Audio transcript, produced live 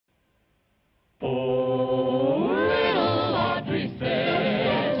Oh, little Audrey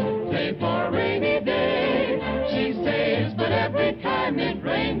says, save for a rainy day. She saves, but every time it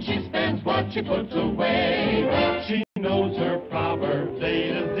rains, she spends what she puts away. She knows her proverbs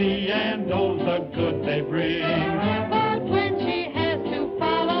A to Z and knows the good they bring. But when she has to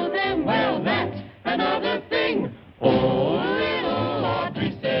follow them, well, that's another thing. Oh, little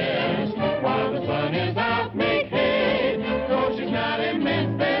Audrey says, while the sun is out, make hay. Though she's not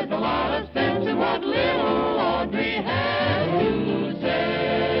immense, there's a lot of sense in what little Audrey has to say.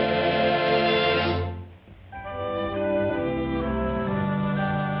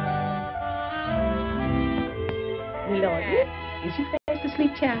 Lord, is you fast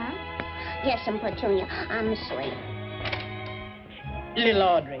asleep, child? Yes, Petunia, I'm asleep. Little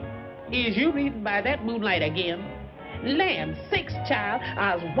Audrey, is you reading by that moonlight again? Land sakes, child,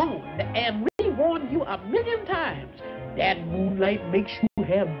 I was warned and re-warned you 1,000,000 times. That moonlight makes you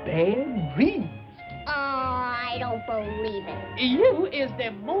have bad dreams. Oh, I don't believe it. You is the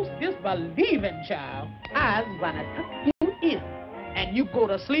most disbelieving child. I's gonna tuck you in, and you go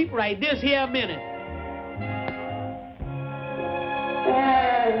to sleep right this here minute.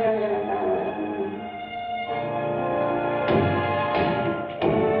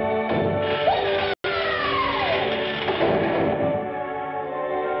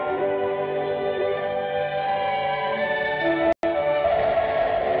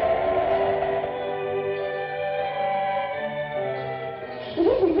 It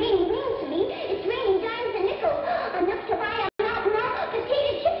isn't raining rain to me. It's raining dimes and nickels. Enough to buy a mountain of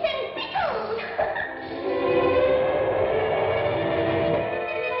potato chips and pickles.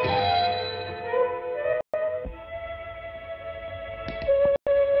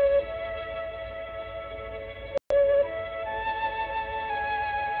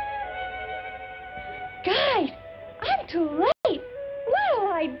 Guys, I'm too late.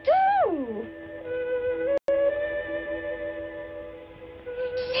 What'll I do?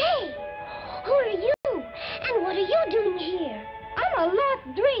 Say, who are you? And what are you doing here? I'm a lost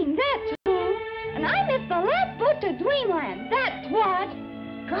dream, that's who. And I missed the last boat to Dreamland, that's what.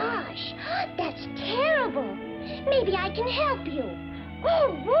 Gosh, that's terrible. Maybe I can help you.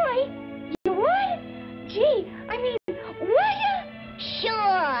 Oh, boy. You would? Gee, I mean, would you?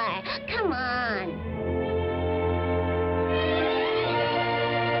 Sure. Come on.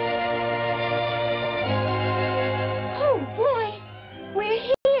 Oh, boy. We're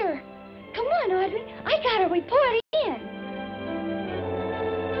here. Come on, Audrey. I gotta report in.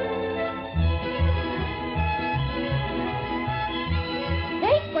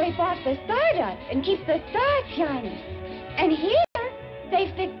 They scrape off the stardust and keep the stars shining. And here,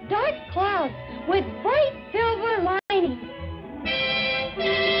 they fix dark clouds with bright silver linings.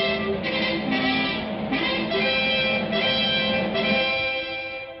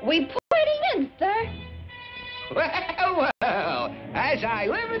 Reporting in, sir. Well, well, as I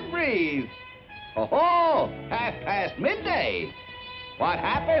live and breathe. Oh, midday. What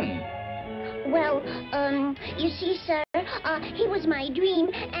happened? Well, you see, sir, he was my dream,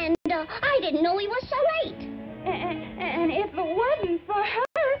 and I didn't know he was so late. And if it wasn't for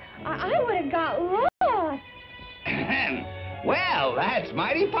her, I would have got lost. Well, that's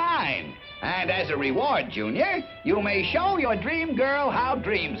mighty fine. And as a reward, Junior, you may show your dream girl how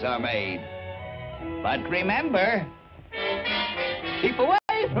dreams are made. But remember, keep away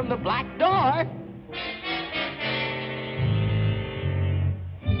from the black door.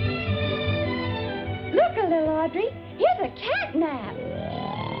 Look a little, Audrey. Here's a cat nap.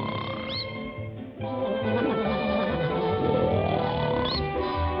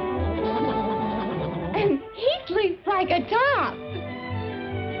 And he sleeps like a top.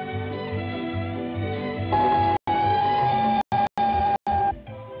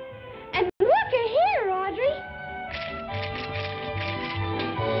 And look at here, Audrey.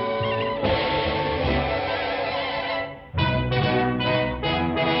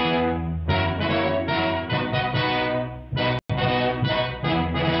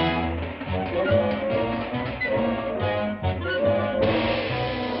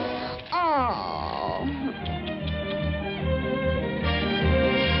 Oh.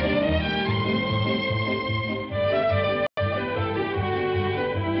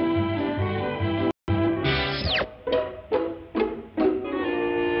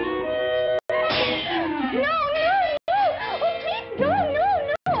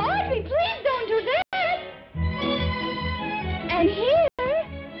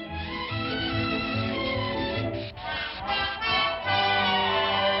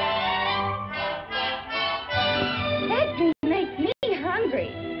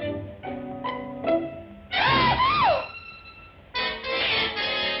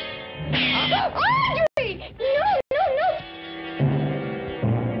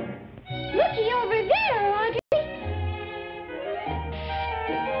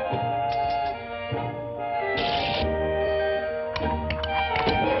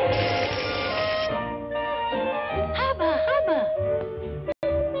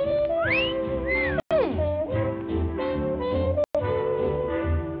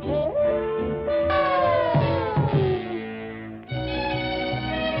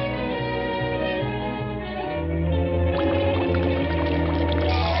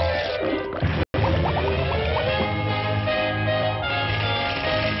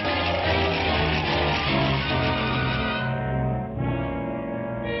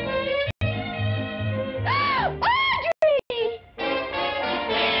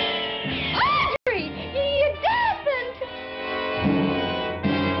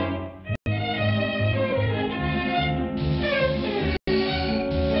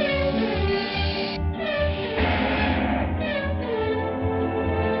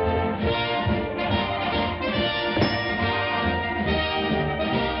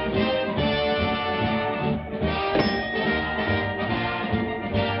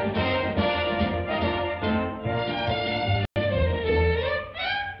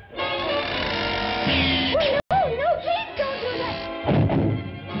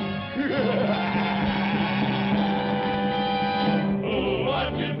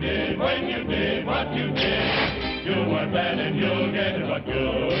 when you did what you did. You weren't bad and you'll get what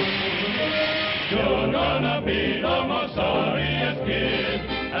good. You're gonna be the most sorriest kid.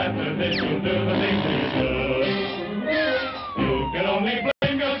 After this you'll do the things you should. You can only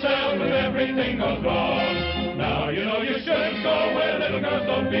blame yourself if everything goes wrong.